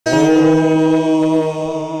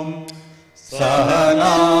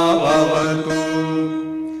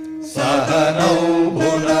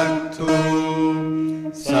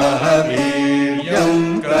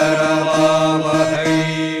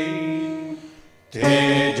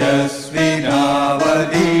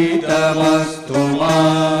तेजस्विनावधीतमस्तु मा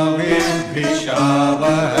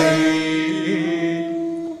विद्विषावहै।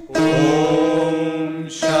 ॐ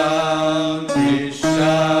शान्ति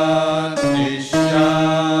शान्ति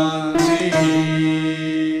शान्तिः।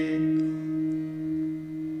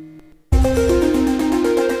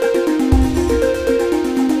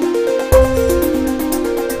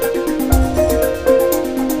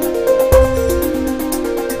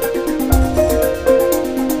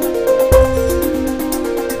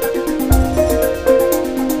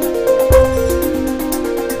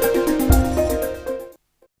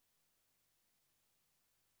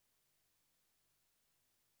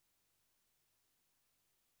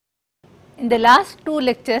 In the last two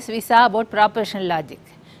lectures we saw about propositional logic.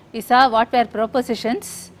 We saw what were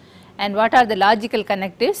propositions and what are the logical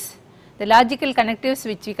connectives. The logical connectives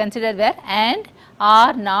which we considered were and,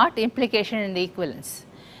 or, not, implication and equivalence.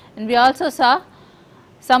 And we also saw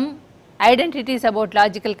some identities about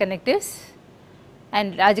logical connectives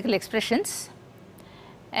and logical expressions,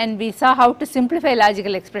 and we saw how to simplify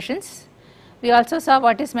logical expressions. We also saw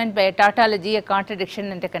what is meant by a tautology, a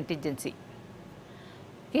contradiction and a contingency.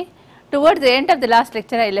 Okay. Towards the end of the last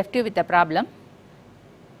lecture I left you with a problem.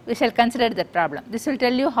 We shall consider that problem. This will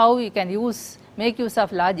tell you how you can make use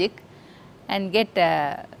of logic and get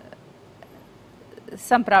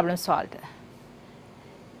some problem solved.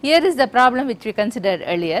 Here is the problem which we considered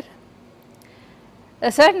earlier.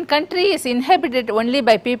 A certain country is inhabited only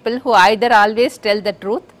by people who either always tell the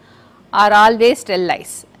truth or always tell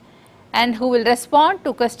lies, and who will respond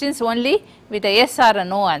to questions only with a yes or a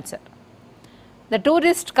no answer. The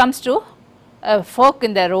tourist comes to a fork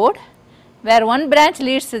in the road where one branch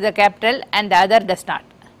leads to the capital and the other does not.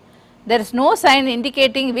 There is no sign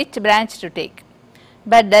indicating which branch to take,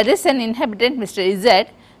 but there is an inhabitant, Mr. Z,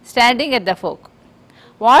 standing at the fork.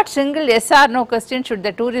 What single yes or no question should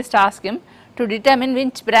the tourist ask him to determine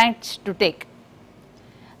which branch to take?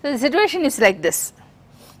 So, the situation is like this.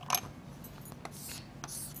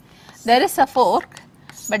 There is a fork,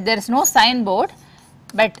 but there is no signboard,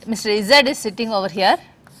 but Mr. Z is sitting over here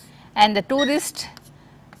and the tourist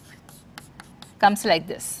comes like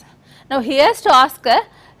this. Now, he has to ask a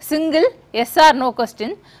single yes or no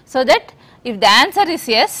question, so that if the answer is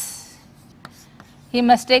yes, he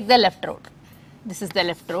must take the left road. This is the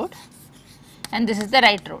left road and this is the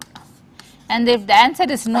right road, and if the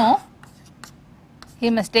answer is no, he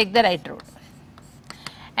must take the right road.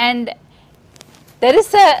 And there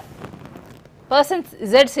is a person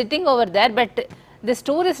Z sitting over there, but this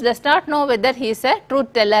tourist does not know whether he is a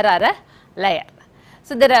truth teller or a liar.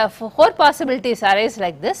 So, there are four possibilities arise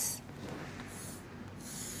like this.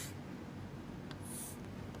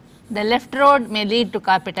 The left road may lead to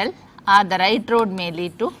capital or the right road may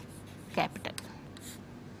lead to capital.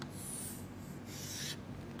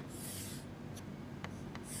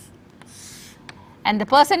 And the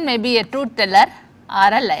person may be a truth teller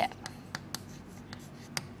or a liar.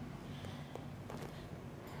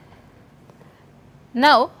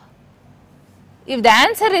 Now, if the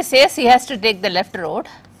answer is yes, he has to take the left road,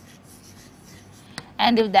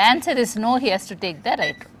 and if the answer is no, he has to take the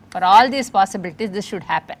right road. For all these possibilities, this should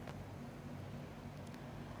happen.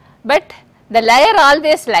 But the liar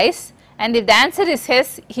always lies, and if the answer is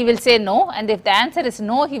yes, he will say no, and if the answer is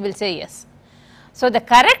no, he will say yes. So, the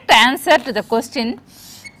correct answer to the question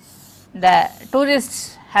the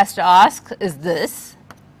tourist has to ask is this: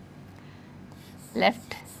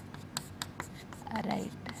 left,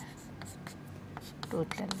 right,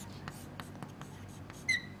 total.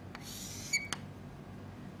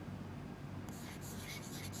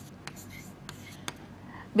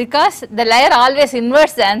 Because the liar always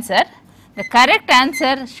inverts the answer, the correct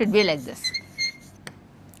answer should be like this.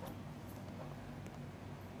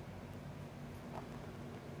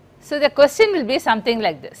 So, the question will be something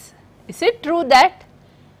like this: is it true that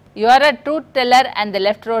you are a truth teller and the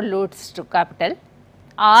left road leads to capital,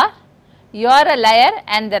 or you are a liar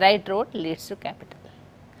and the right road leads to capital?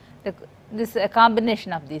 This is a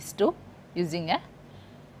combination of these two using a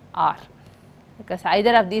or, because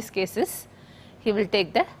either of these cases he will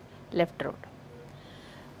take the left road.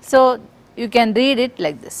 So, you can read it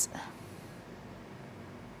like this: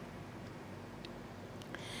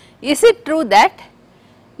 is it true that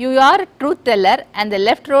you are a truth teller and the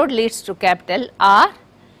left road leads to capital, or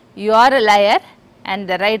you are a liar and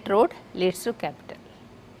the right road leads to capital?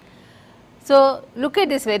 So, look at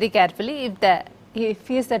this very carefully. If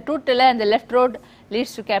he is the truth teller and the left road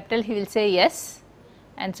leads to capital, he will say yes,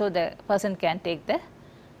 and so the person can take the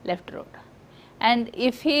left road. And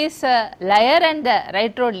if he is a liar and the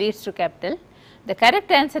right road leads to capital, the correct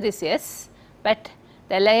answer is yes, but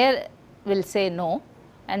the liar will say no,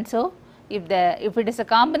 and so if it is a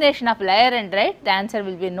combination of liar and right, the answer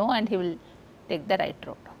will be no and he will take the right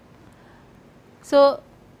road. So,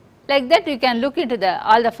 like that you can look into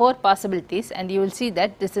all the 4 possibilities and you will see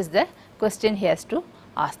that this is the question he has to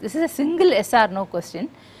ask. This is a single yes or no question.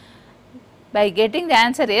 By getting the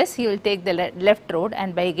answer yes, he will take the left road,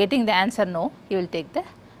 and by getting the answer no, he will take the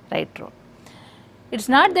right road. It is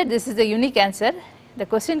not that this is the unique answer, the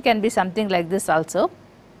question can be something like this also.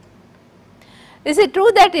 Is it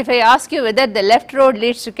true that if I ask you whether the left road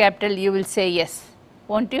leads to capital, you will say yes,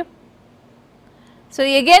 won't you? So,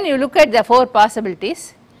 again you look at the 4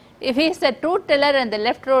 possibilities. If he is the truth teller and the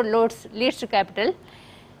left road leads to capital,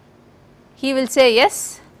 he will say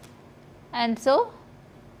yes, and so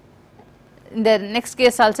in the next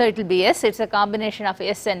case also it will be yes, it is a combination of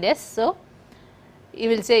yes and yes. So, you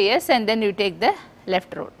will say yes and then you take the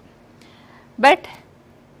left road. But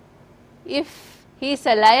if he is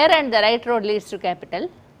a liar and the right road leads to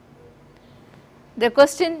capital, the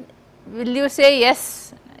question, will you say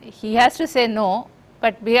yes? He has to say no,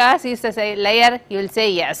 but because he is a liar, he will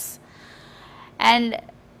say yes. And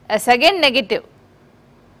a second negative,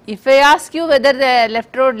 if I ask you whether the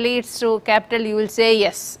left road leads to capital, you will say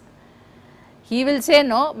yes. He will say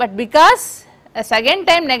no, but because a second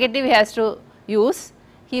time negative he has to use,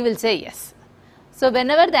 he will say yes. So,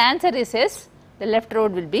 whenever the answer is yes, the left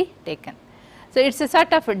road will be taken. So, it is a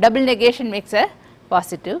sort of a double negation makes a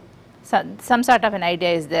positive, some sort of an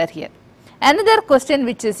idea is there here. Another question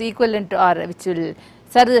which is equivalent to or which will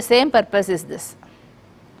serve the same purpose is this.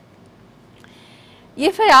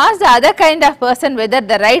 If I ask the other kind of person whether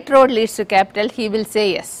the right road leads to capital, he will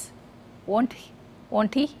say yes, won't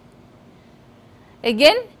he?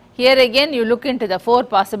 Again, here again you look into the 4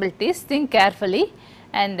 possibilities, think carefully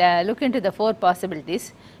and look into the 4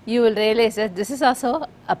 possibilities. You will realize that this is also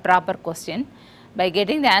a proper question. By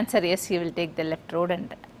getting the answer yes, he will take the left road,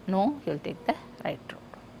 and no, he will take the right road.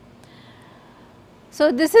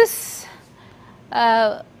 So, this is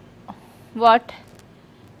what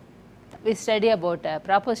we study about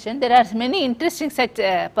proposition. There are many interesting such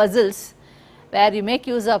puzzles where you make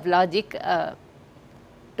use of logic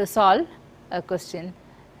to solve a question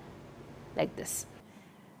like this.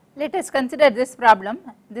 Let us consider this problem.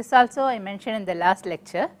 This also I mentioned in the last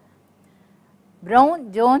lecture.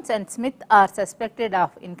 Brown, Jones and Smith are suspected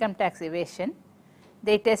of income tax evasion.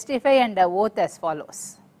 They testify under oath as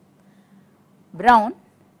follows. Brown,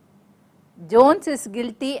 Jones is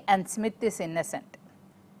guilty and Smith is innocent.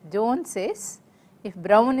 Jones says, if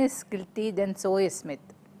Brown is guilty, then so is Smith.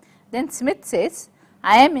 Then Smith says,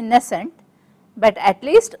 I am innocent, but at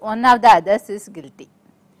least one of the others is guilty.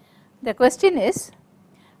 The question is,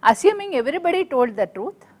 assuming everybody told the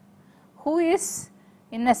truth, who is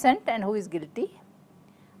innocent and who is guilty?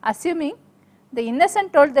 Assuming the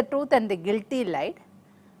innocent told the truth and the guilty lied,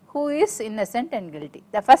 who is innocent and guilty?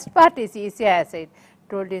 The first part is easy, as I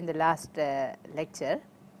told you in the last lecture.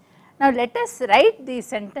 Now, let us write these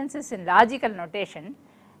sentences in logical notation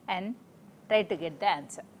and try to get the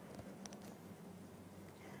answer.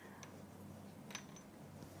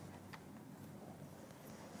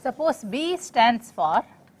 Suppose B stands for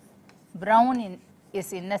Brown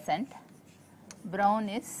is innocent, Brown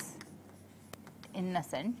is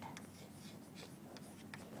innocent,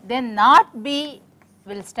 then not B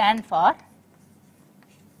will stand for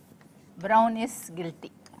Brown is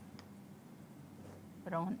guilty,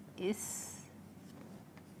 Brown is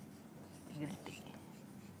guilty.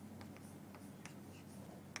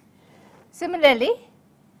 Similarly,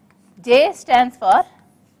 J stands for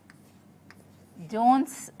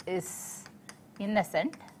Jones is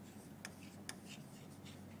innocent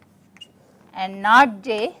and not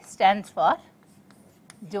J stands for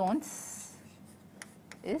Jones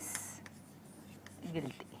is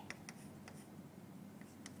guilty.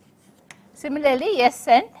 Similarly, S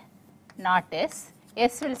and not S.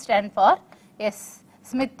 S will stand for S,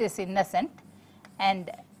 Smith is innocent, and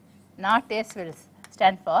not S will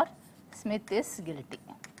stand for Smith is guilty.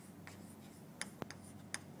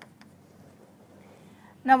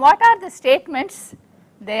 Now, what are the statements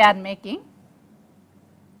they are making?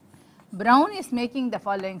 Brown is making the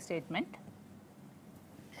following statement: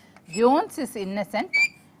 Jones is innocent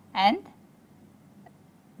and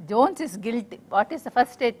Jones is guilty. What is the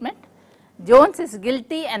first statement? Jones is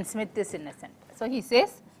guilty and Smith is innocent. So, he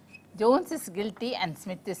says Jones is guilty and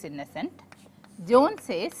Smith is innocent. Jones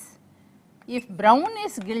says if Brown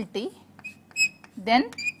is guilty,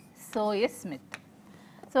 then so is Smith.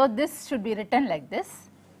 So, this should be written like this.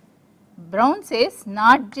 Brown says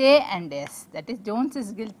not J and S, that is Jones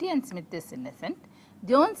is guilty and Smith is innocent.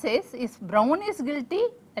 Jones says if Brown is guilty,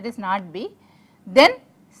 that is not B, then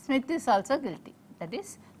Smith is also guilty, that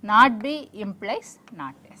is not B implies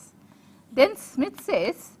not S. Then Smith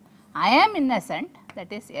says I am innocent,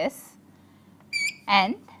 that is S,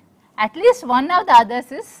 and at least one of the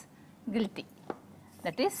others is guilty,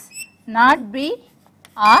 that is not B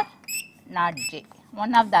or not J,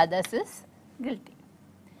 one of the others is guilty.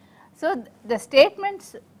 So, the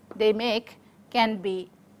statements they make can be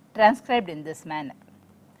transcribed in this manner.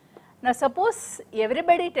 Now, suppose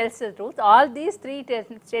everybody tells the truth, all these three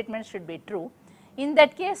statements should be true. In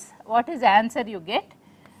that case, what is the answer you get?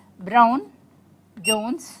 Brown,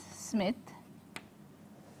 Jones, Smith.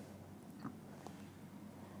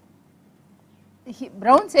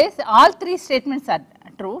 Brown says all three statements are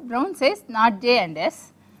true. Brown says not J and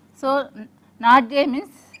S. So, not J means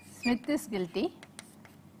Smith is guilty,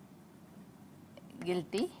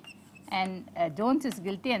 and Jones is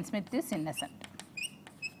guilty and Smith is innocent.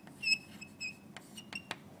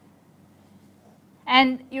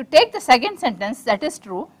 And you take the second sentence, that is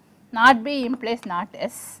true, not B implies not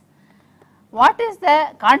S. What is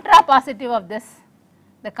the contrapositive of this?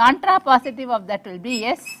 The contrapositive of that will be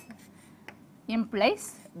S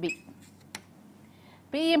implies B.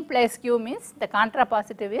 P implies Q means the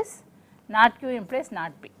contrapositive is not Q implies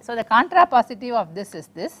not P. So, the contrapositive of this is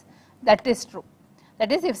this, that is true.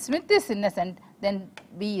 That is, if Smith is innocent, then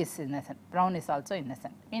B is innocent, Brown is also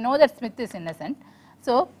innocent. We know that Smith is innocent.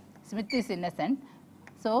 So, Smith is innocent.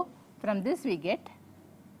 So, from this we get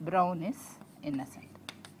Brown is innocent.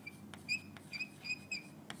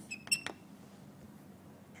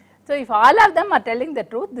 So, if all of them are telling the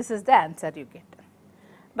truth, this is the answer you get.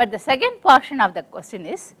 But the second portion of the question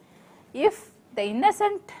is, if the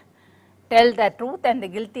innocent tell the truth and the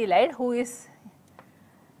guilty lied, who is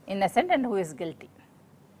innocent and who is guilty?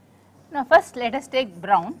 Now, first let us take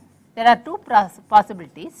Brown. There are two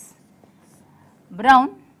possibilities.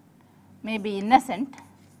 Brown may be innocent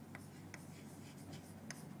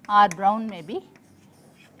or Brown may be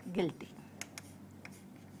guilty.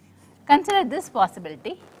 Consider this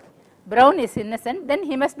possibility. Brown is innocent, then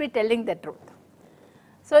he must be telling the truth.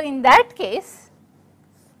 So, in that case,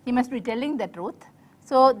 he must be telling the truth.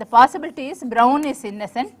 So, the possibility is Brown is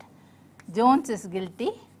innocent, Jones is guilty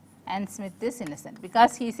and Smith is innocent,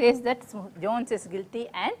 because he says that Jones is guilty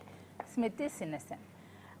and Smith is innocent.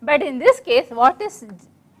 But in this case, what is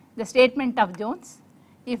the statement of Jones?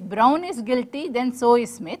 If Brown is guilty, then so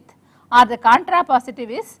is Smith, or the contrapositive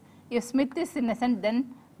is if Smith is innocent,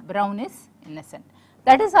 then Brown is innocent.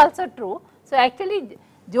 That is also true. So, actually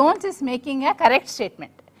Jones is making a correct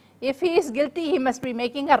statement. If he is guilty, he must be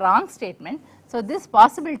making a wrong statement. So, this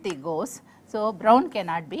possibility goes. So, Brown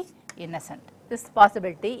cannot be innocent. This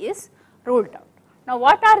possibility is ruled out. Now,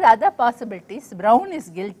 what are the other possibilities? Brown is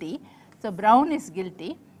guilty. So, Brown is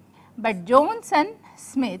guilty, but Jones and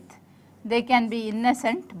Smith, they can be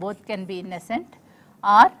innocent, both can be innocent,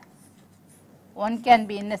 or one can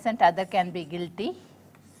be innocent, other can be guilty.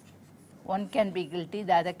 One can be guilty,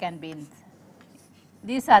 the other can be innocent.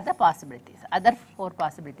 These are the possibilities. Other four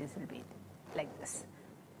possibilities will be like this.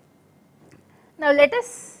 Now, let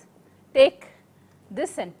us take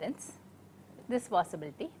this sentence, this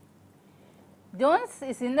possibility. Jones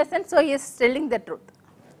is innocent, so he is telling the truth.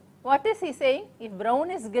 What is he saying? If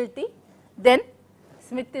Brown is guilty, then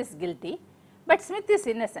Smith is guilty, but Smith is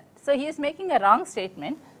innocent. So, he is making a wrong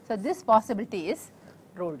statement. So, this possibility is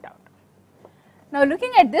ruled out. Now,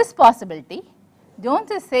 looking at this possibility,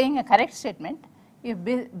 Jones is saying a correct statement. If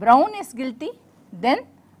Brown is guilty, then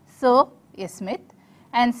so is Smith,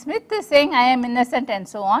 and Smith is saying I am innocent and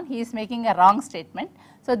so on. He is making a wrong statement.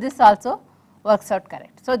 So, this also works out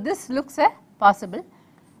correct. So, this looks a possible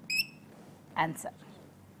answer.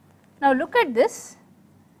 Now, look at this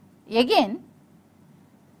again.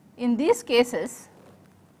 In these cases,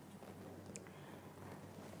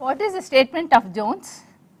 what is the statement of Jones?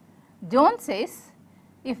 Jones says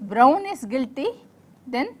if Brown is guilty,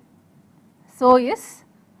 then so is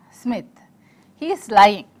Smith. He is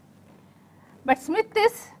lying, but Smith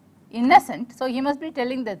is innocent, so he must be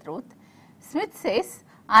telling the truth. Smith says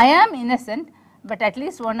I am innocent, but at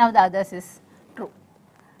least one of the others is true.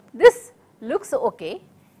 This looks okay.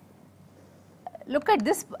 Look at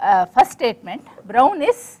this first statement. Brown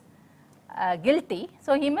is guilty,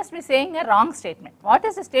 so he must be saying a wrong statement. What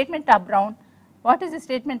is the statement of Brown? What is the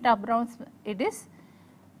statement of Brown? It is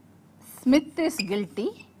Smith is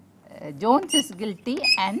guilty, Jones is guilty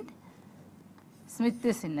and Smith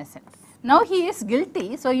is innocent. Now, he is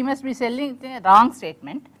guilty, so he must be saying the wrong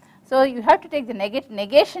statement. So, you have to take the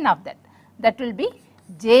negation of that. That will be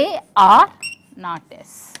J or not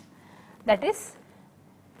S. That is,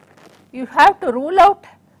 you have to rule out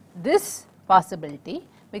this possibility,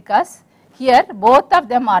 because Here both of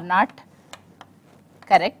them are not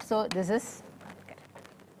correct. So, this is not correct.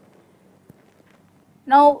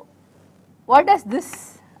 Now, what does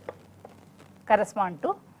this correspond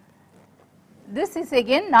to? This is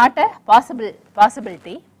again not a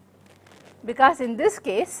possibility, because in this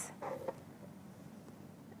case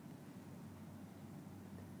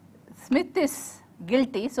Smith is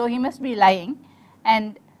guilty, so he must be lying,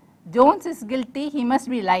 and Jones is guilty, he must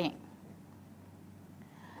be lying.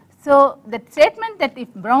 So, the statement that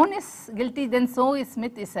if Brown is guilty then so is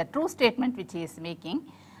Smith is a true statement which he is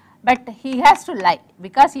making, but he has to lie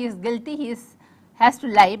because he is guilty, he has to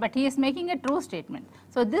lie, but he is making a true statement.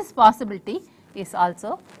 So, this possibility is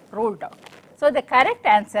also ruled out. So, the correct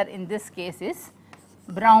answer in this case is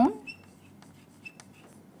Brown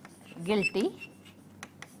guilty,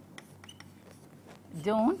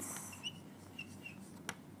 Jones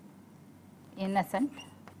innocent,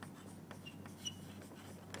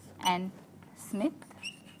 and Smith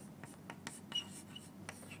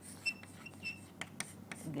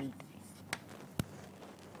guilty.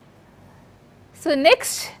 So,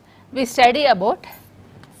 next we study about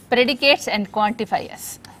predicates and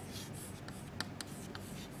quantifiers.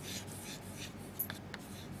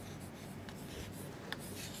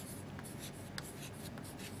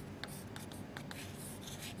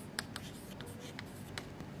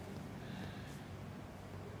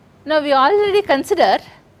 Now, we already consider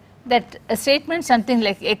that a statement something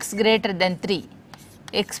like x greater than 3,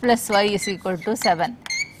 x plus y is equal to 7.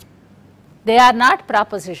 They are not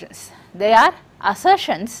propositions, they are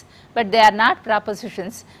assertions, but they are not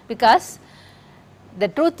propositions, because the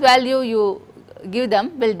truth value you give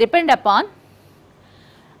them will depend upon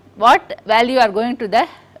what value you are going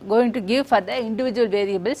to give for the individual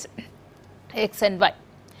variables x and y.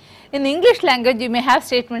 In English language you may have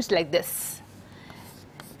statements like this: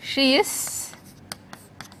 she is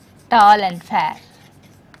tall and fair,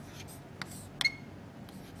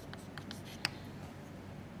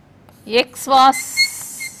 X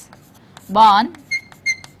was born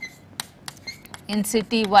in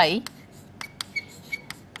city Y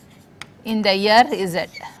in the year Z.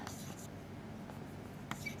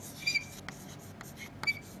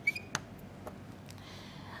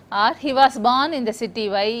 Or he was born in the city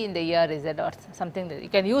Y in the year Z, or something like that. You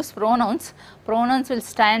can use pronouns. Pronouns will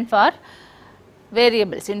stand for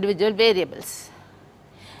variables, individual variables.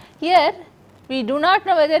 Here we do not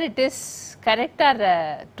know whether it is correct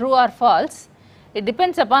or true or false. It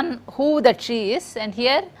depends upon who that she is, and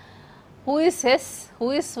here who is S,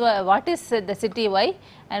 who is what is the city Y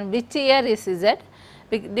and which year is Z.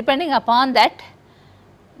 Depending upon that,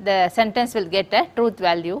 the sentence will get a truth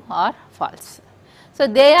value or false. So,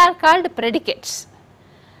 they are called predicates,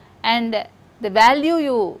 and the value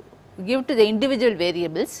you give to the individual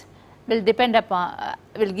variables will depend upon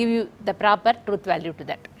will give you the proper truth value to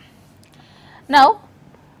that. Now,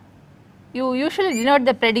 you usually denote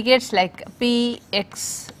the predicates like P,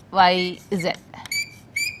 X, Y, Z.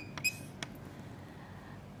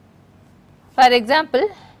 For example,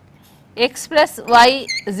 X plus Y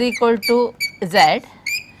is equal to Z.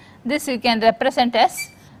 This we can represent as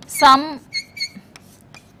sum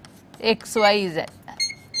X, Y, Z.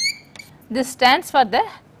 This stands for the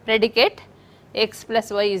predicate X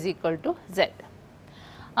plus Y is equal to Z.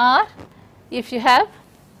 Or if you have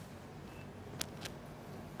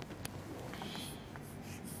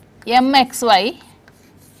MXY,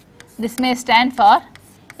 this may stand for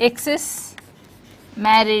X is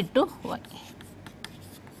married to Y.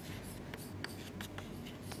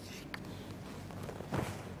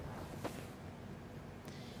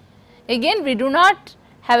 Again, we do not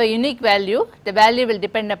have a unique value. The value will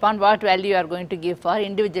depend upon what value you are going to give for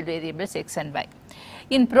individual variables X and Y.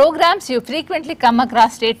 In programs, you frequently come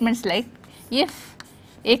across statements like if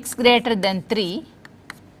X greater than 3,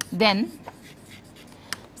 then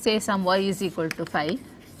say some Y is equal to 5,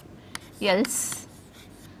 else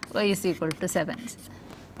Y is equal to 7.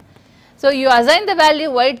 So, you assign the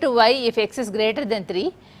value Y to Y if X is greater than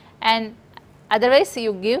 3, and otherwise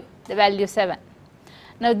you give the value 7.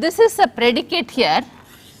 Now, this is a predicate here,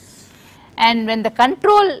 and when the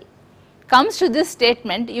control comes to this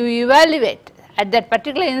statement, you evaluate at that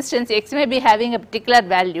particular instance X may be having a particular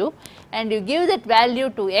value, and you give that value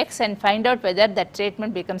to X and find out whether that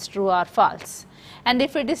statement becomes true or false. And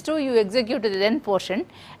if it is true, you execute the then portion,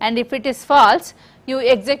 and if it is false, you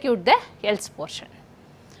execute the else portion.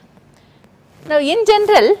 Now, in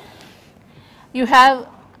general, you have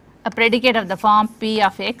a predicate of the form P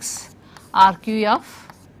of X or Q of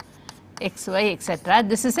X, Y, etc.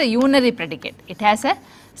 This is a unary predicate. It has a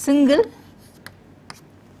single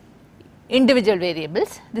individual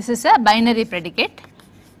variables. This is a binary predicate.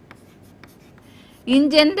 In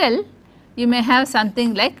general, you may have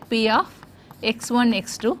something like P of x1,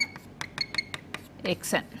 x2,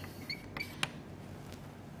 xn.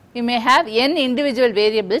 You may have n individual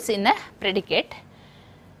variables in a predicate.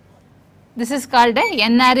 This is called a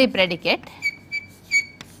n-array predicate.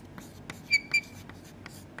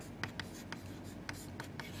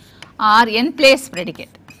 Or n-place predicate.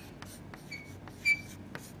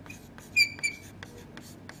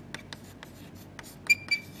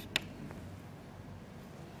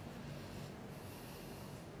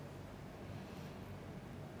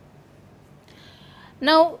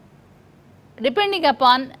 Now, depending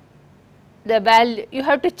upon the value, you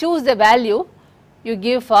have to choose the value you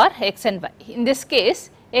give for x and y. In this case,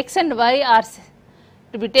 x and y are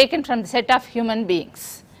to be taken from the set of human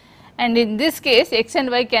beings, and in this case x and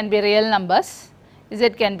y can be real numbers, z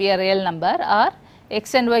can be a real number, or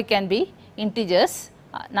x and y can be integers,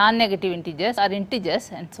 non-negative integers or integers,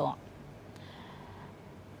 and so on.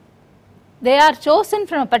 They are chosen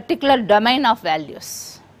from a particular domain of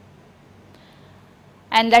values,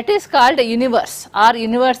 and that is called a universe or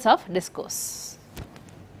universe of discourse.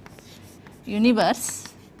 Universe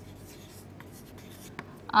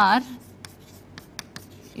or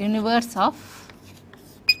universe of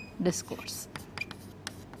discourse.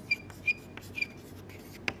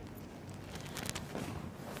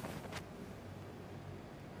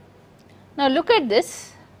 Now look at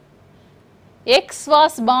this. X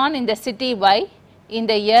was born in the city Y in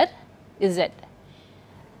the year Z.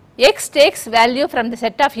 X takes value from the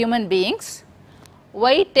set of human beings,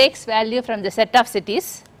 Y takes value from the set of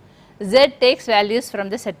cities, Z takes values from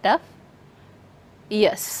the set of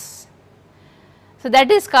years. So that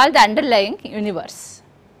is called the underlying universe.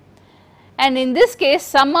 And in this case,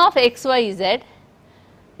 sum of x, y, z,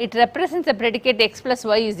 it represents the predicate x plus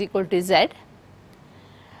y is equal to z.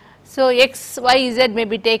 So x, y, z may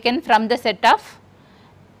be taken from the set of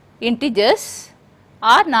integers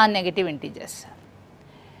or non-negative integers.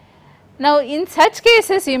 Now in such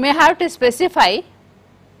cases you may have to specify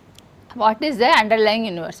what is the underlying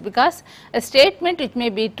universe, because a statement which may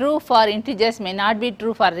be true for integers may not be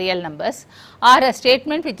true for real numbers, or a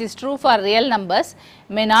statement which is true for real numbers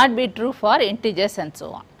may not be true for integers, and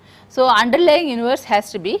so on. So underlying universe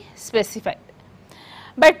has to be specified.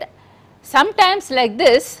 But sometimes like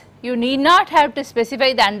this you need not have to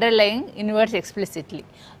specify the underlying universe explicitly.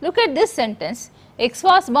 Look at this sentence, x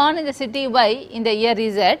was born in the city Y in the year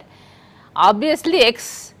Z. Obviously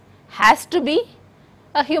x has to be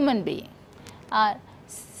a human being,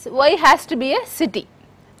 y has to be a city,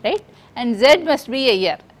 right, and z must be a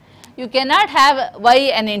year. You cannot have y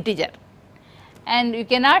an integer, and you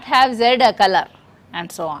cannot have z a color,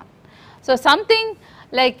 and so on. So something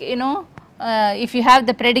like, if you have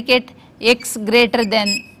the predicate x greater than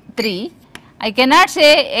 3, I cannot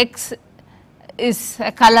say x is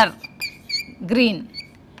a color green,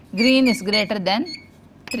 green is greater than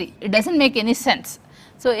 3, it does not make any sense.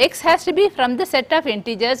 So x has to be from the set of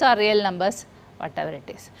integers or real numbers, whatever it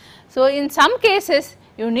is. So in some cases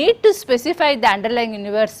you need to specify the underlying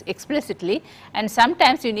universe explicitly, and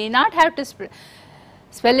sometimes you need not have to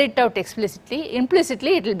spell it out explicitly,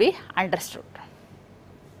 implicitly it will be understood.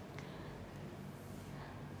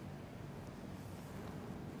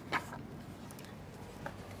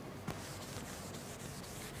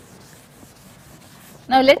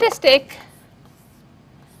 Now let us take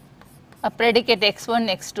a predicate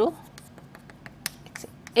x1, x2,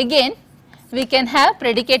 again we can have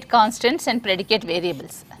predicate constants and predicate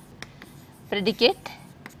variables. Predicate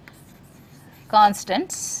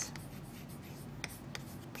constants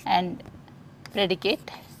and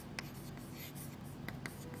predicate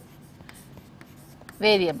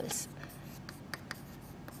variables.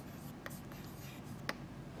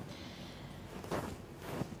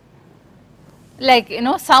 Like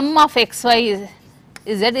sum of x, y,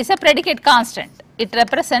 z is a predicate constant. It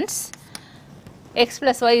represents x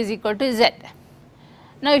plus y is equal to z.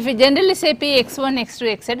 Now if you generally say p x1,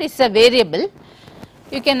 x2, xz, it is a variable.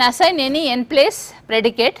 You can assign any n place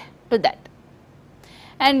predicate to that.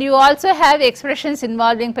 And you also have expressions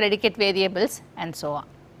involving predicate variables and so on.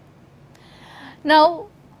 Now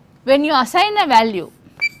when you assign a value,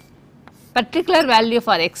 particular value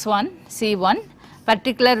for x1, c1,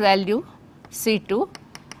 particular value c2,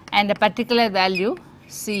 and a particular value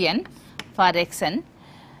cn for xn,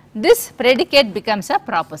 this predicate becomes a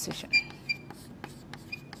proposition.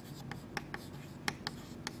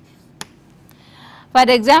 For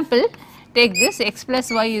example, take this x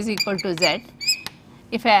plus y is equal to z.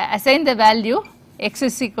 If I assign the value x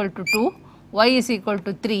is equal to 2, y is equal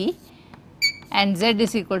to 3 and z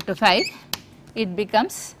is equal to 5, it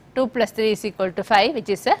becomes 2 plus 3 is equal to 5, which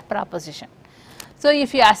is a proposition. So,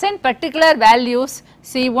 if you assign particular values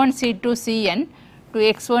C1, C2, Cn to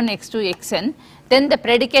x1, x2, xn, then the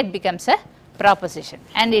predicate becomes a proposition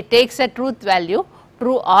and it takes a truth value,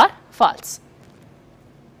 true or false.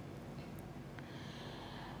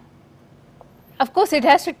 Of course, it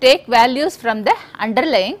has to take values from the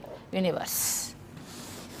underlying universe.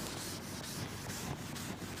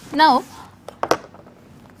 Now,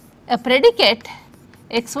 a predicate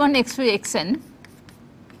x1, x2, xn,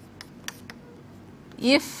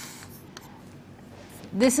 if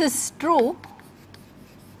this is true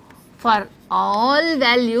for all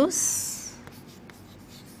values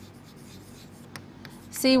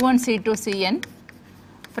C1, C2, Cn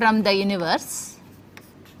from the universe,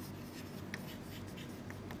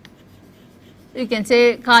 you can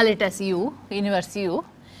say call it as U, universe U,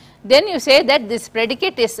 then you say that this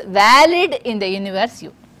predicate is valid in the universe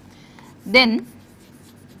U. Then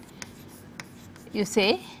you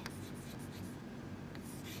say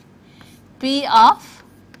P of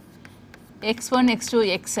x1,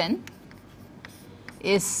 x2, xn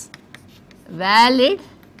is valid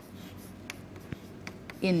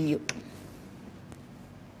in U.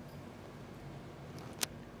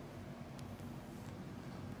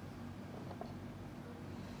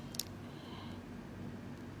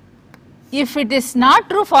 If it is not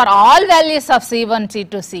true for all values of C1, C2,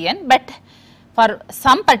 Cn, but for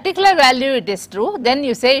some particular value it is true, then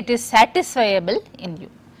you say it is satisfiable in U.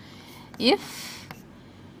 If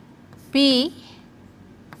P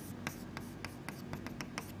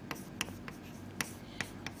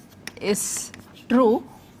is true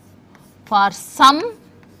for some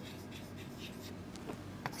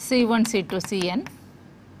C1, C2, Cn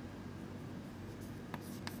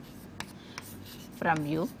from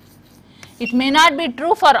U, it may not be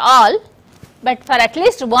true for all, but for at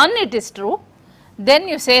least one it is true, then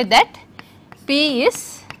you say that P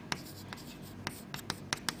is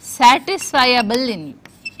satisfiable in U.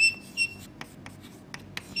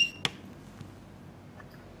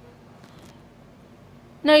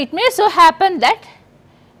 Now, it may so happen that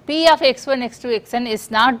P of x1, x2, xn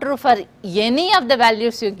is not true for any of the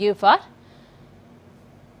values you give for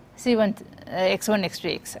C1, x1,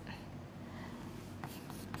 x2, xn.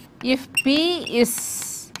 If P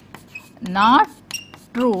is not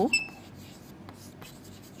true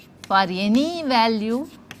for any value,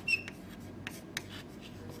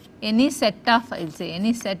 any set of, I will say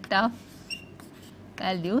any set of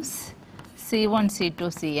values C1, C2,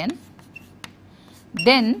 Cn,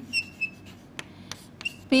 then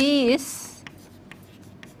P is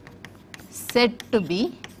said to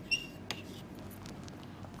be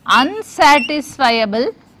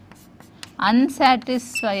unsatisfiable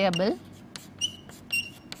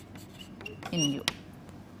in U.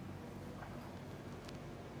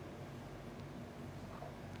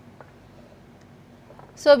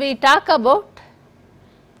 So, we talk about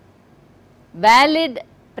valid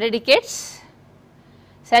predicates,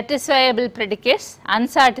 satisfiable predicates,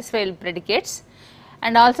 unsatisfiable predicates,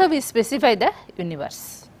 and also we specify the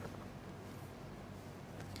universe.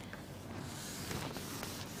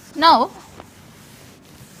 Now,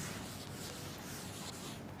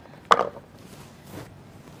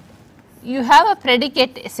 you have a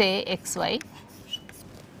predicate say xy,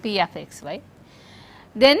 P of xy,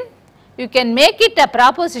 then you can make it a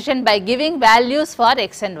proposition by giving values for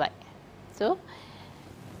x and y. So,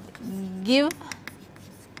 give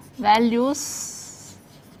values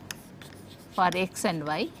for x and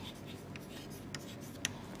y,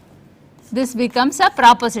 this becomes a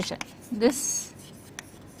proposition, this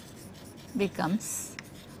becomes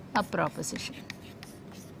a proposition.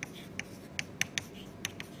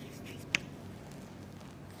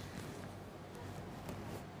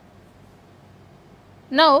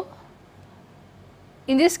 Now,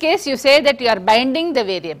 in this case you say that you are binding the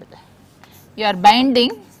variable, you are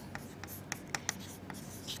binding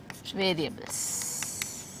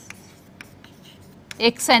variables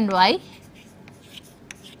x and y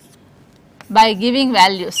by giving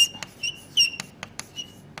values.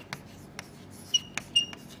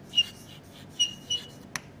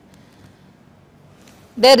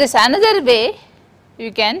 There is another way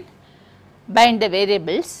you can bind the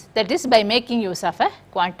variables, that is by making use of a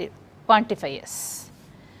quantifiers.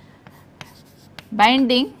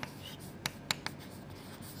 Binding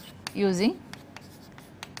using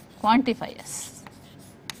quantifiers.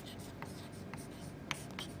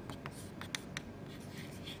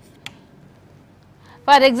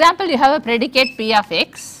 For example, you have a predicate P of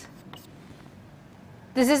x.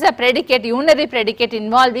 This is a predicate, unary predicate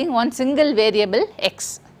involving one single variable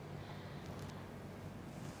x.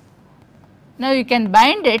 Now, you can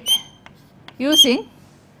bind it using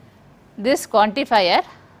this quantifier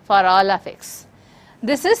for all of x.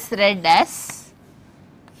 This is read as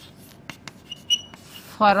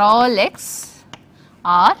for all x,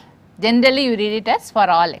 or generally you read it as for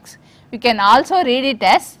all x. You can also read it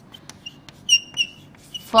as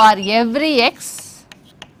for every x,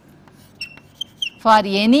 for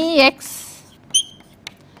any x,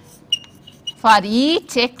 for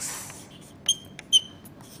each x,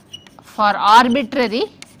 for arbitrary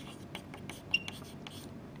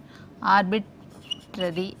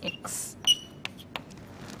x.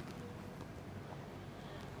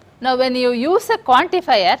 Now, when you use a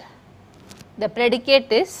quantifier, the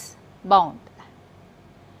predicate is bound.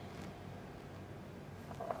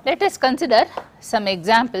 Let us consider some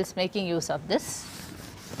examples making use of this.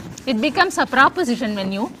 It becomes a proposition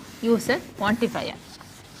when you use a quantifier.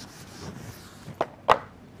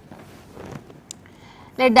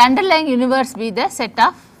 Let the underlying universe be the set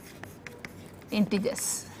of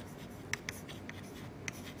integers.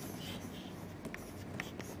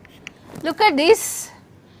 Look at these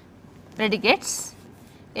predicates,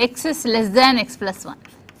 x is less than x plus 1.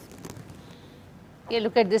 Okay,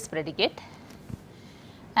 look at this predicate,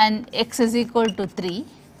 and x is equal to 3,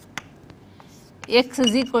 x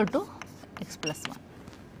is equal to x plus 1.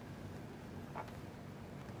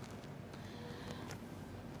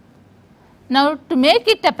 Now, to make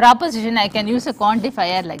it a proposition, I can use a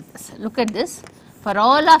quantifier like this. Look at this, for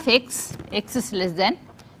all of x, x is less than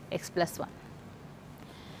x plus 1.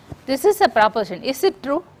 This is a proposition. Is it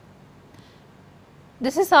true?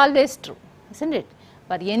 This is always true, isn't it?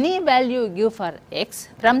 For any value you give for x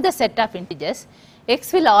from the set of integers,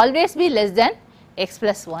 x will always be less than x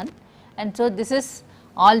plus 1, and so this is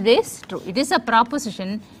always true. It is a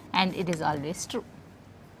proposition and it is always true.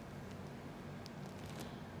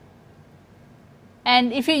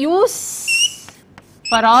 And if you use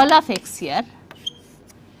for all of x here,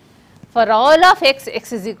 for all of x,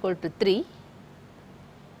 x is equal to 3,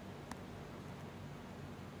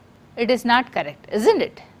 it is not correct, isn't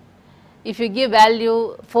it? If you give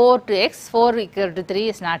value 4 to x, 4 equal to 3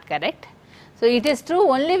 is not correct. So, it is true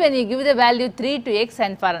only when you give the value 3 to x,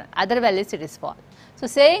 and for other values it is false. So,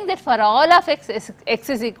 saying that for all of x, x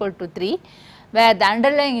is equal to 3, where the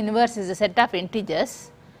underlying universe is a set of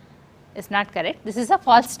integers, is not correct. This is a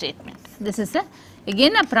false statement. This is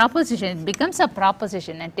again a proposition. It becomes a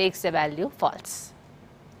proposition and takes the value false.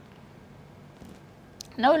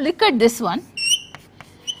 Now, look at this one,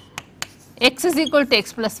 x is equal to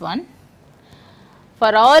x plus 1.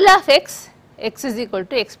 For all of x, x is equal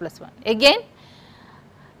to x plus 1. Again,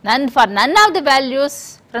 for none of the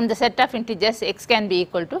values from the set of integers, x can be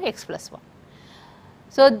equal to x plus 1.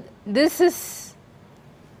 So, this is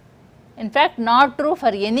in fact not true for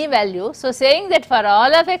any value. So, saying that for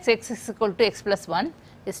all of x, x is equal to x plus 1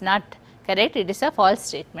 is not correct, it is a false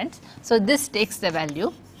statement. So, this takes the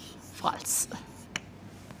value false.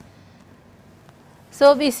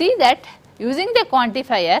 So, we see that using the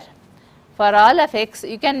quantifier for all of x,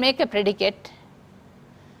 you can make a predicate,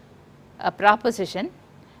 a proposition,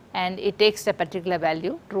 and it takes a particular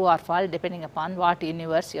value, true or false, depending upon what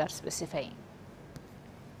universe you are specifying.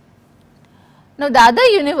 Now, the other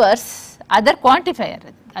universe, other quantifier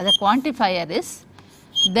is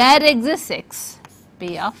there exists x,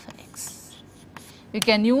 p of x. You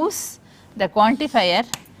can use the quantifier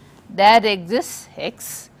there exists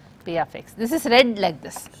x, p of x. This is read like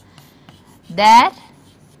this: there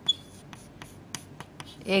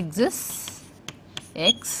exists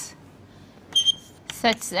x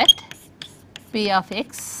such that p of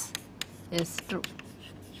x is true.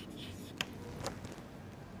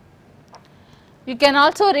 You can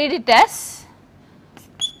also read it as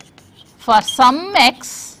for some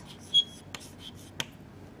x,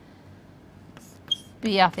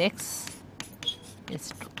 p of x is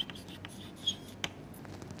true.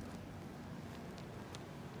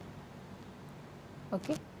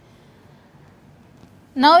 Okay.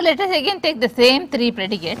 Now, let us again take the same 3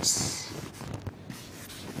 predicates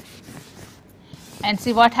and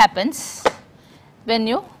see what happens when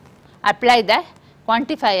you apply the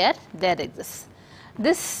quantifier there exists.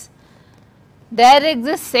 This there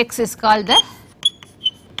exists x is called the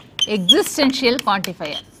existential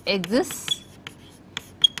quantifier, existential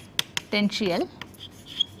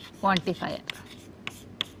quantifier.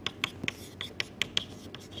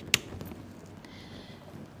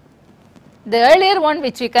 The earlier one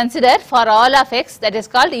which we considered for all of x, that is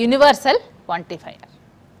called universal quantifier.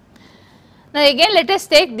 Now, again let us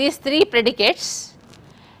take these 3 predicates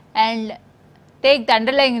and take the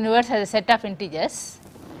underlying universe as a set of integers.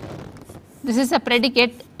 This is a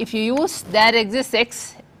predicate. If you use there exists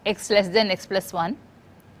x, x less than x plus 1,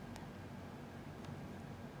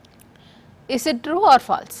 Is it true or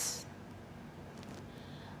false?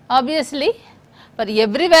 Obviously, for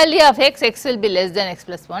every value of x, x will be less than x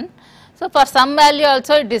plus 1. So, for some value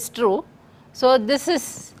also it is true. So, this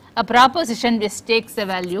is a proposition which takes the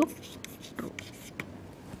value true.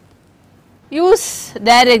 Use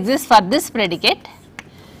there exists for this predicate,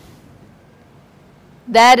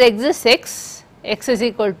 there exists x, x is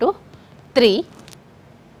equal to 3.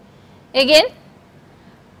 Again,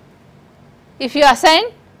 if you assign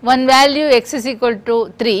one value x is equal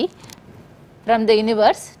to 3 from the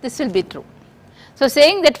universe, this will be true. So,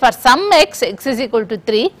 saying that for some x, x is equal to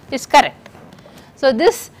 3 is correct. So,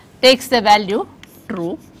 this takes the value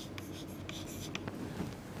true.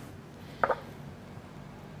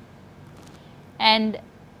 And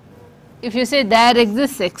if you say there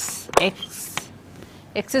exists x,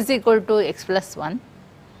 x is equal to x plus 1,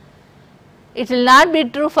 it will not be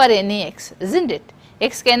true for any x, isn't it?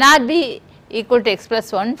 X cannot be equal to x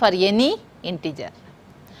plus 1 for any integer.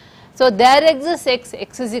 So, there exists x,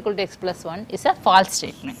 x is equal to x plus 1 is a false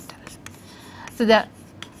statement. So, the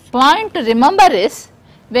point to remember is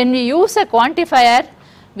when we use a quantifier,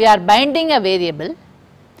 we are binding a variable,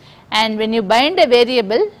 and when you bind a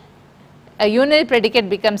variable, a unary predicate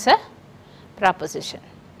becomes a proposition.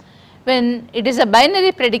 When it is a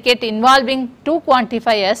binary predicate involving two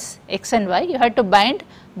quantifiers x and y, you have to bind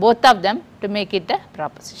both of them to make it a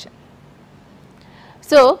proposition.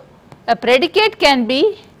 So, a predicate can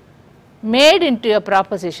be made into a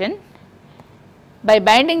proposition by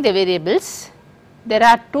binding the variables. There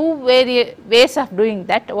are two ways of doing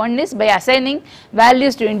that. One is by assigning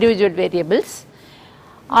values to individual variables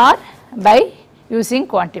or by using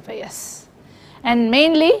quantifiers. And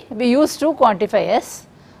mainly we use two quantifiers.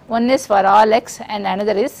 One is for all x and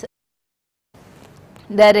another is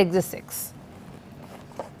there exists x.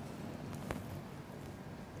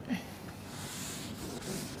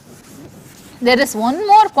 There is one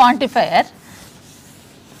more quantifier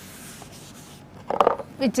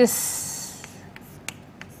which is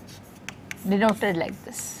denoted like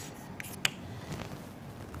this.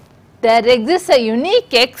 There exists a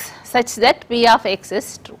unique x such that p of x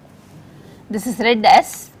is true. This is read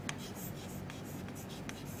as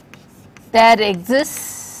there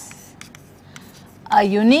exists a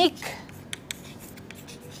unique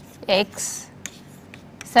x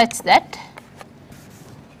such that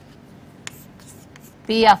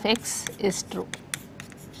p of x is true,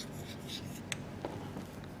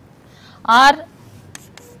 or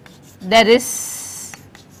there is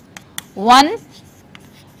one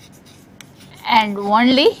and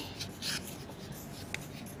only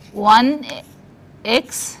one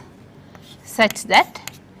x such that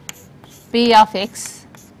p of x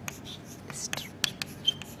is true.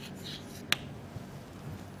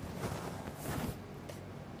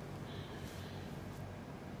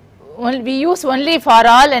 We use only for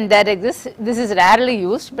all and there exists. This is rarely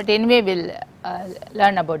used, but anyway we will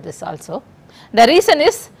learn about this also. The reason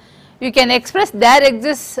is you can express there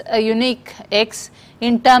exists a unique x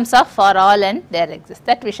in terms of for all and there exists,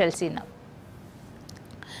 that we shall see now.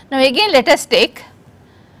 Now again let us take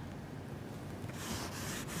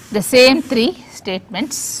the same three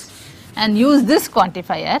statements and use this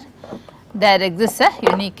quantifier, there exists a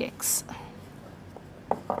unique x.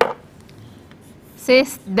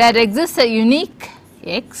 Says there exists a unique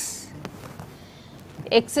x,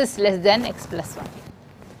 x is less than x plus 1.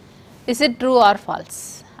 Is it true or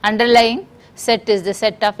false? Underlying set is the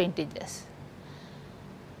set of integers.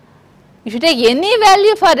 If you take any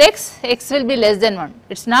value for x, x will be less than 1.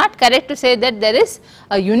 It is not correct to say that there is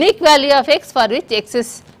a unique value of x for which x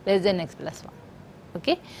is less than x plus 1.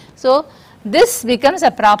 Okay. So, this becomes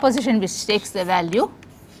a proposition which takes the value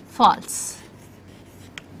false.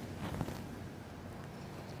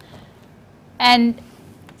 And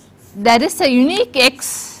there is a unique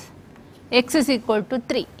x, x is equal to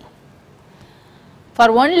 3.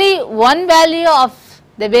 For only one value of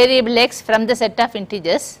the variable x from the set of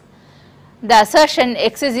integers, the assertion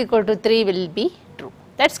x is equal to 3 will be true.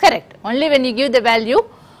 That is correct. Only when you give the value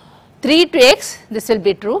 3 to x, this will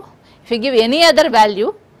be true. If you give any other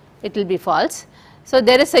value, it will be false. So,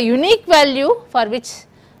 there is a unique value for which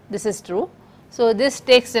this is true. So, this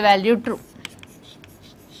takes the value true.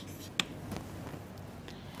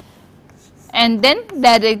 And then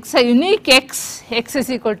there is a unique x, x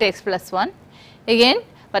is equal to x plus 1. Again,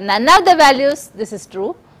 for none of the values this is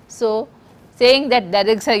true. So, saying that there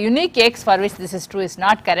is a unique x for which this is true is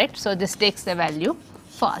not correct. So, this takes the value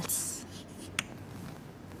false.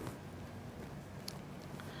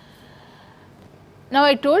 Now,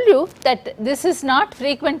 I told you that this is not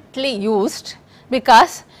frequently used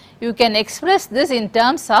because you can express this in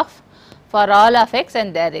terms of for all of x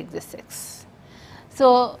and there exists x.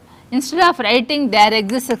 So, instead of writing there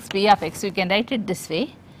exists p of x, we can write it this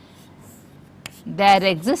way: there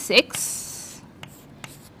exists x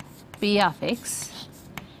p of x,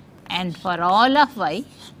 and for all of y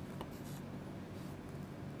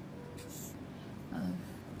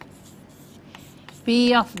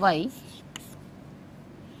p of y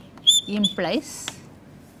implies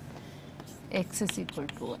x is equal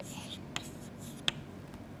to y.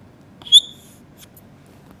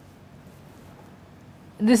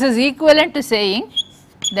 This is equivalent to saying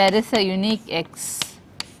there is a unique x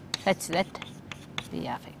such that p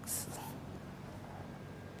of x.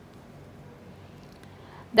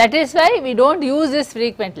 That is why we do not use this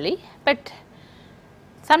frequently, but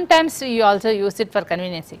sometimes we also use it for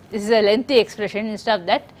convenience. This is a lengthy expression. Instead of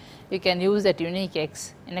that, we can use that unique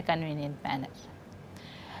x in a convenient manner.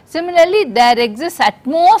 Similarly, there exists at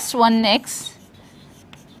most one x,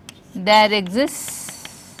 there exists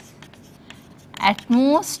at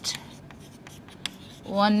most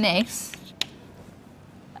one x.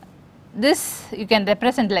 This you can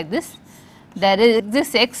represent like this: there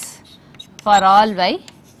exists x for all y,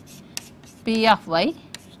 p of y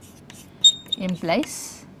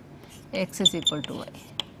implies x is equal to y.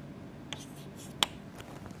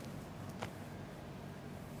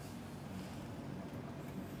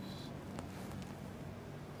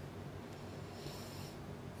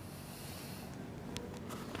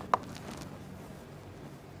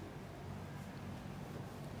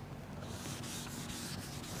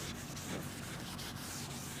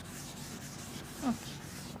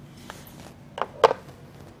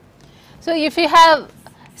 So, if you have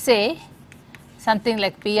say something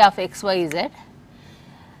like p of x y z,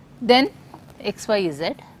 then x y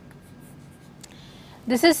z,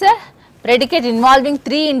 this is a predicate involving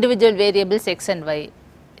 3 individual variables x and y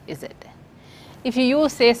z. If you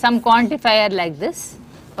use say some quantifier like this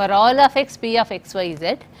for all of x p of x y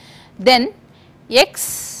z, then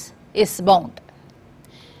x is bound.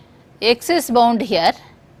 X is bound here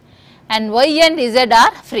and y and z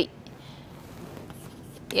are free.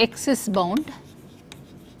 X is bound,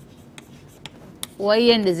 y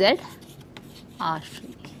and z are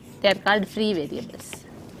free. They are called free variables.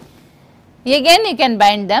 Again you can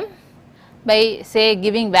bind them by say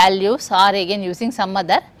giving values or again using some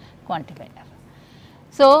other quantifier.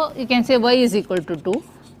 So, you can say y is equal to 2,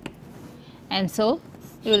 and so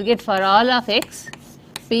you will get for all of x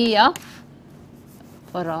p of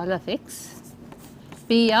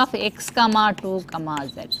x comma 2 comma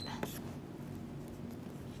z.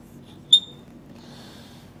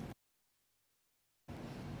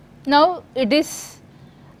 Now, it is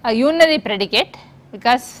a unary predicate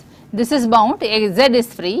because this is bound, z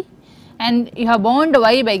is free, and you have bound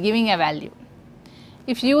y by giving a value.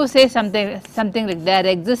 If you say something like there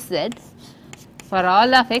exists z for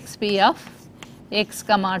all of x p of x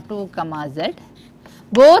comma 2 comma z,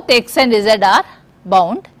 both x and z are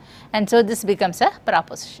bound, and so this becomes a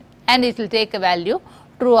proposition, and it will take a value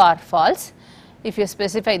true or false if you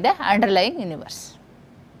specify the underlying universe.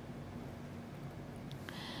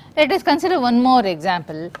 Let us consider one more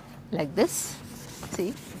example like this.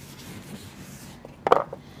 See,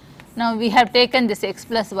 now we have taken this x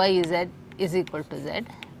plus y z is equal to z,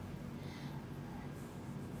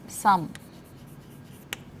 sum.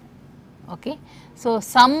 Okay. So,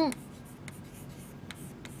 sum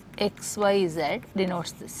x y z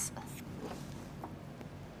denotes this.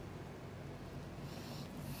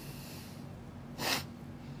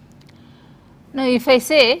 Now, if I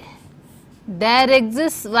say there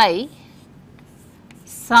exists y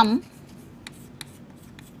sum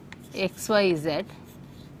x y z,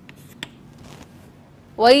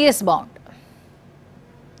 y is bound,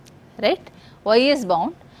 right? Y is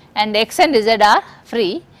bound and x and z are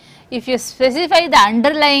free. If you specify the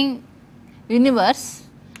underlying universe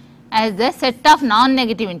as the set of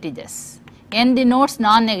non-negative integers, n denotes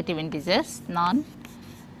non-negative integers, non-negative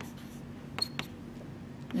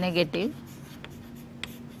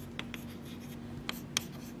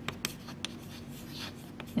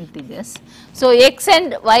integers. So, x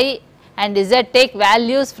and y and z take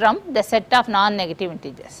values from the set of non-negative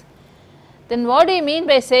integers. Then what do you mean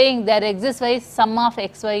by saying there exists y sum of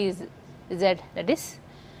x y is z? That is,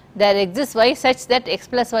 there exists y such that x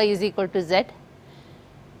plus y is equal to z.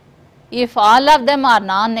 If all of them are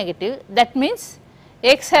non-negative, that means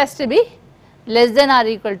x has to be less than or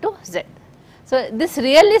equal to z. So, this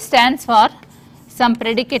really stands for some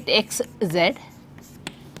predicate x z,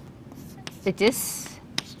 which is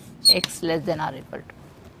x less than or equal to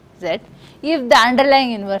z, if the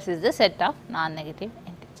underlying inverse is the set of non-negative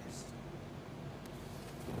integers.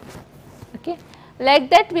 Okay. Like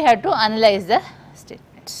that we have to analyze the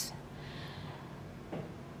statements.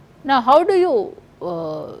 Now, how do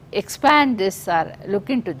you expand this or look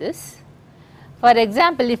into this? For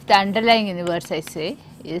example, if the underlying universe I say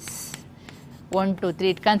is 1, 2, 3,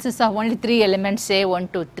 it consists of only 3 elements, say 1,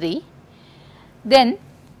 2, 3, then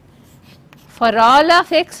for all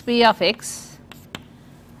of x, p of x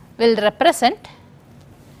will represent,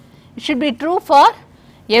 it should be true for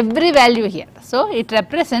every value here. So, it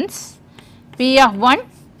represents p of 1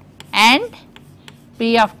 and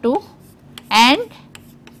p of 2 and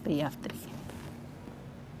p of 3.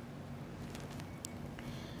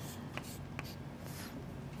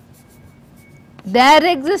 There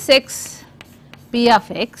exists x p of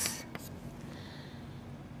x,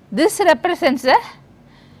 this represents a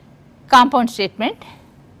compound statement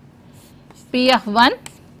p of 1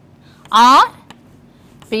 or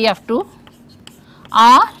p of 2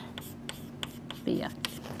 or p of 3.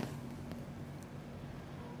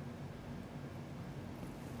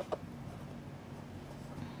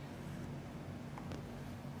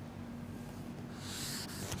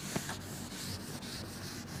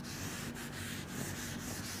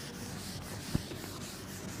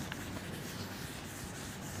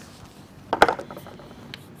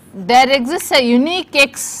 There exists a unique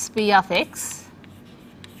x p of x.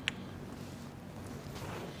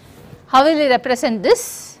 How will we represent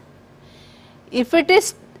this? If it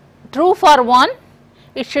is true for 1,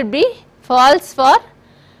 it should be false for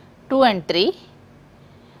 2 and 3.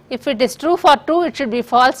 If it is true for 2, it should be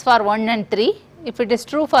false for 1 and 3. If it is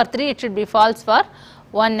true for 3, it should be false for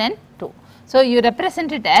 1 and 2. So, you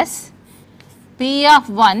represent it as p of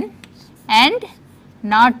 1 and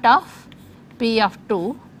not of p of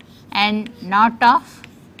 2 and not of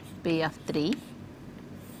p of 3,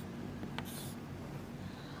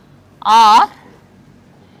 or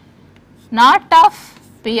not of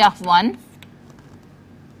p of 1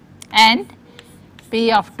 and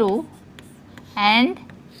p of 2 and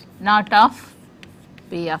not of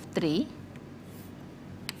p of 3,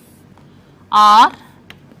 or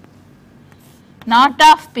not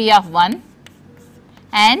of p of 1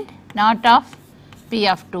 and not of p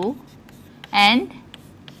of 2 and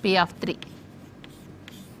p of 3.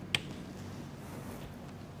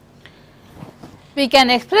 We can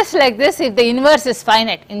express like this if the inverse is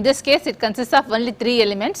finite. In this case, it consists of only 3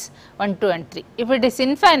 elements 1, 2 and 3. If it is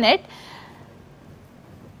infinite,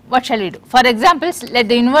 what shall we do? For example, let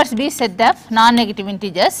the inverse be set of non-negative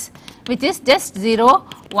integers, which is just 0,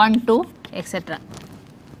 1, 2, etc.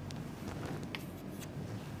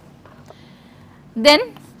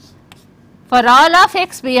 Then for all of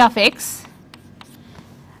x p of x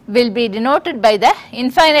will be denoted by the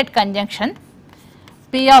infinite conjunction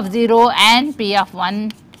p of 0 and p of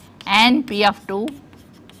 1 and p of 2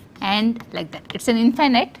 and like that. It is an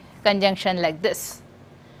infinite conjunction like this.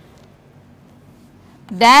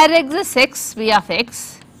 There exists x p of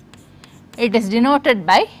x, it is denoted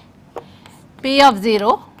by p of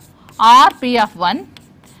 0 or p of 1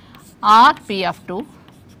 or p of 2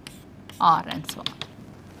 or and so on.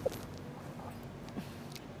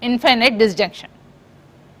 Infinite disjunction.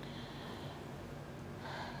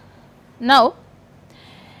 Now,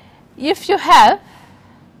 if you have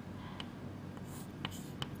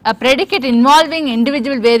a predicate involving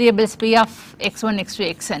individual variables p of x1,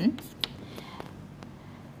 x2, xn,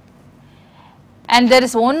 and there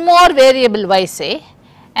is one more variable y say,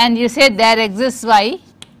 and you say there exists y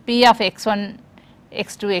p of x1,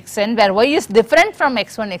 x2, xn, where y is different from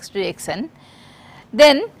x1, x2, xn,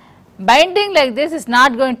 then binding like this is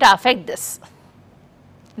not going to affect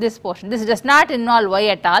this portion. This does not involve y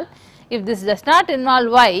at all. If this does not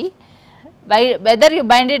involve y, whether you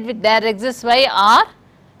bind it with there exists y or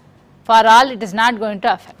for all, it is not going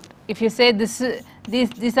to affect. If you say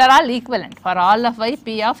these are all equivalent for all of y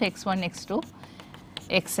p of x1, x2,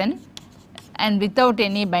 xn, and without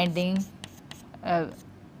any binding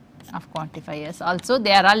of quantifiers also,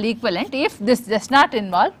 they are all equivalent if this does not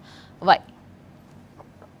involve y.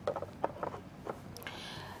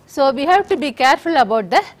 So, we have to be careful about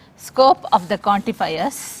the scope of the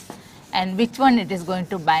quantifiers and which one it is going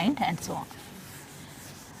to bind and so on.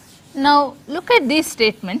 Now, look at these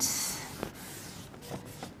statements.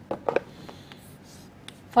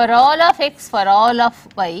 For all of x, for all of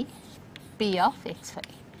y, p of xy.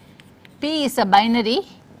 P is a binary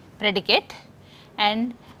predicate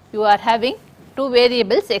and you are having 2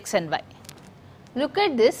 variables x and y. Look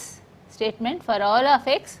at this statement for all of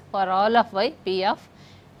x, for all of y, p of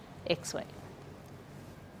xy.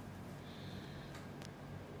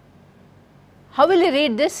 How will you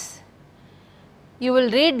read this? You will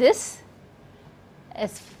read this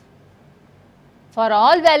as for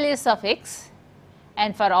all values of x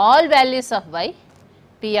and for all values of y,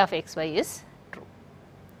 p of xy is true.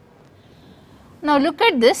 Now look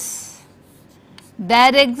at this,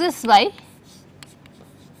 there exists y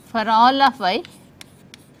for all of y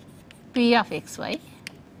p of x y,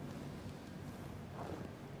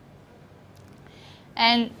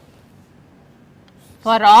 and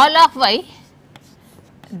for all of y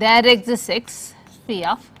there exists x p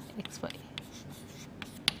of x y.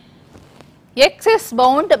 X is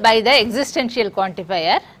bound by the existential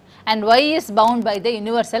quantifier and y is bound by the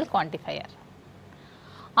universal quantifier.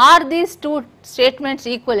 Are these two statements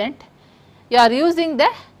equivalent? You are using the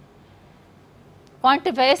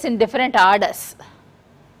quantifiers in different orders.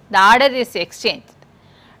 The order is exchanged.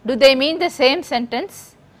 Do they mean the same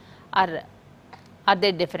sentence or are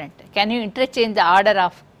they different? Can you interchange the order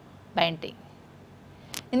of binding?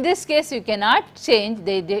 In this case you cannot change,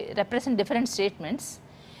 they represent different statements.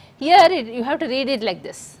 Here you have to read it like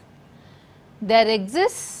this. There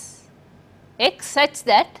exists x such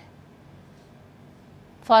that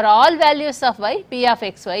for all values of y, p of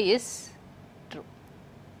x y is true.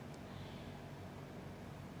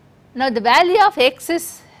 Now the value of x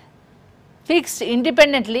is fixed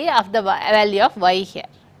independently of the value of y here.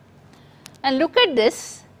 And look at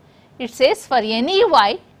this, it says for any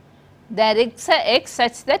y there is x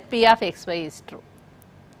such that p of x y is true.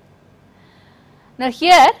 Now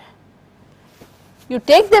here you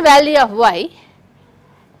take the value of y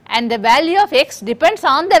and the value of x depends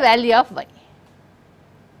on the value of y.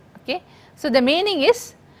 Okay. So the meaning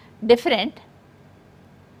is different,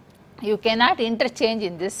 you cannot interchange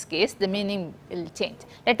in this case, the meaning will change.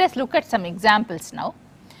 Let us look at some examples now,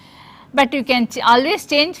 but you can always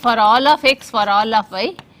change for all of x for all of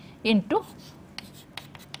y into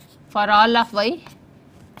for all of y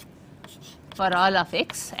for all of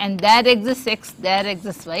x, and there exists x, there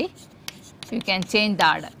exists y, you can change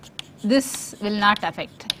the order. This will not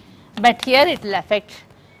affect, but here it will affect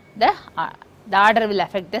the order will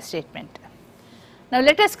affect the statement. Now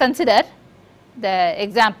let us consider the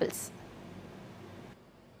examples.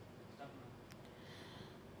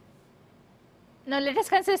 Now let us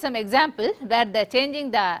consider some example where the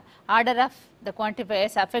changing the order of the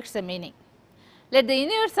quantifiers affects the meaning. Let the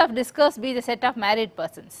universe of discourse be the set of married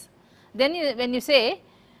persons. Then when you say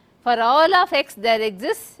for all of x there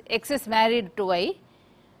exists x is married to y,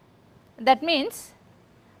 that means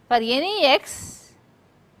for any x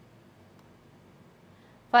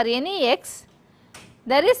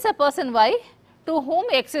there is a person y to whom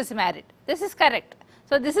x is married. This is correct.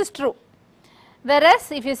 So this is true.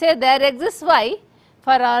 Whereas if you say there exists y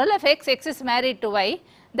for all of x, x is married to y,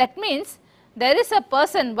 that means there is a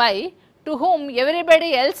person y to whom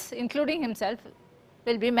everybody else including himself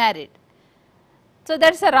will be married. So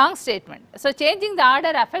that is a wrong statement. So changing the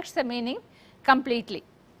order affects the meaning completely.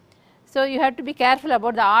 So you have to be careful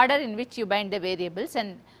about the order in which you bind the variables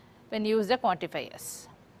and when you use the quantifiers.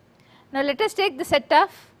 Now let us take the set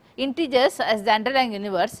of integers as the underlying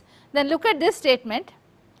universe. Then look at this statement.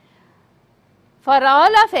 For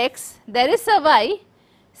all of x there is a y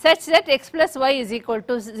such that x plus y is equal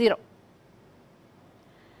to 0.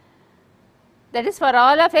 That is for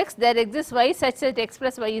all of x there exists y such that x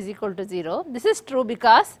plus y is equal to 0. This is true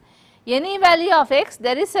because any value of x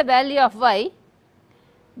there is a value of y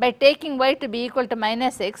by taking y to be equal to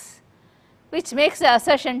minus x, which makes the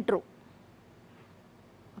assertion true.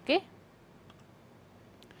 Okay.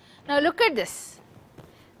 Now look at this.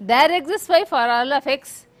 There exists y for all of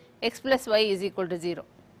x, x plus y is equal to 0.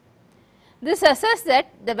 This asserts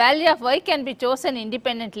that the value of y can be chosen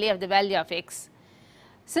independently of the value of x.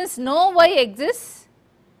 Since no y exists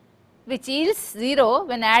which yields 0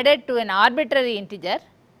 when added to an arbitrary integer,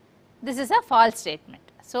 this is a false statement.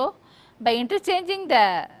 So by interchanging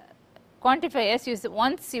the quantifiers,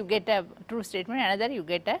 once you get a true statement, another you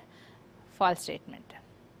get a false statement.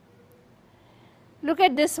 Look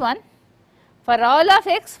at this one. For all of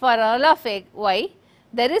x, for all of y,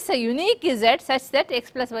 there is a unique z such that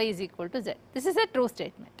x plus y is equal to z. This is a true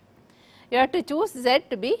statement. You have to choose z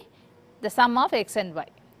to be the sum of x and y.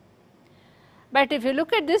 But if you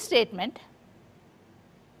look at this statement,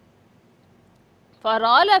 for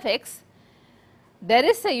all of x, there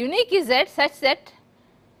is a unique z such that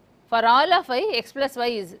for all of y, x plus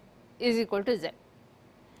y is equal to z.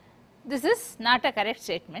 This is not a correct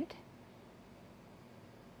statement,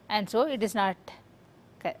 and so it is not,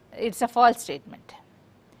 it is a false statement.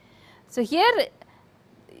 So here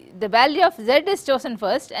the value of z is chosen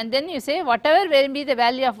first, and then you say whatever will be the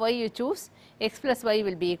value of y you choose, x plus y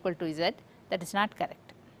will be equal to z. That is not correct.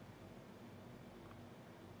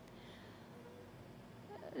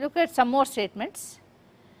 Look at some more statements.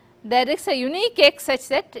 There is a unique x such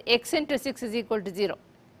that x into 6 is equal to 0.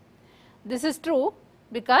 This is true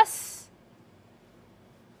because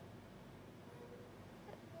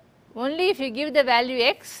Only if you give the value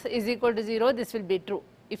x is equal to 0, this will be true.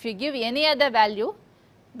 If you give any other value,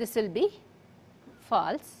 this will be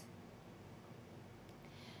false.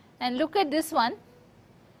 And look at this one.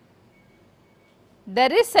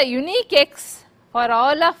 There is a unique x for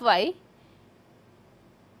all of y,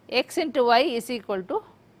 x into y is equal to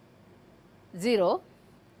 0.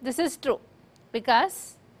 This is true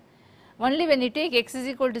because only when you take x is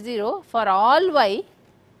equal to 0, for all y,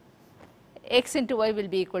 x into y will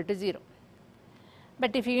be equal to 0.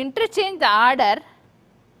 But if you interchange the order,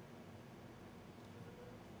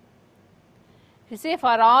 if you say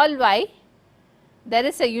for all y, there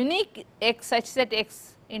is a unique x such that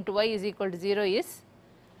x into y is equal to 0 is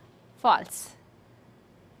false.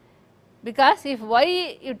 Because if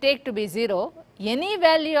y you take to be 0, any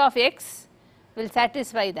value of x will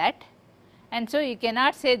satisfy that, and so you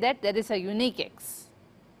cannot say that there is a unique x.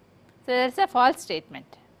 So, that is a false statement.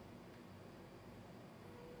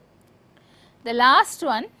 The last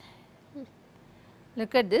one,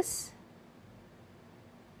 look at this.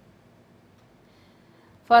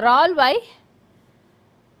 For all y,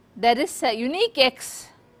 there is a unique x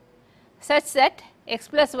such that x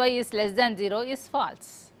plus y is less than 0 is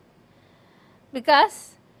false,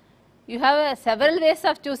 because you have several ways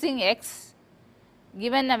of choosing x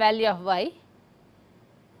given a value of y,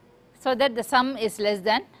 so that the sum is less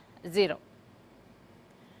than 0.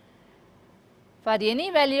 For any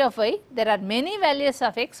value of y, there are many values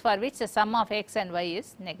of x for which the sum of x and y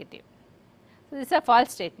is negative. So, this is a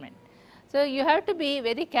false statement. So, you have to be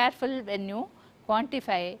very careful when you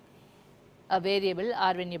quantify a variable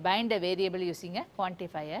or when you bind a variable using a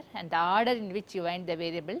quantifier, and the order in which you bind the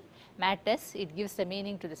variable matters, it gives the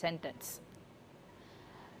meaning to the sentence.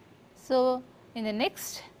 So, in the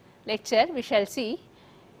next lecture we shall see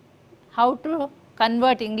how to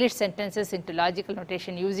convert English sentences into logical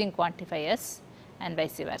notation using quantifiers and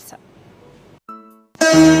vice versa.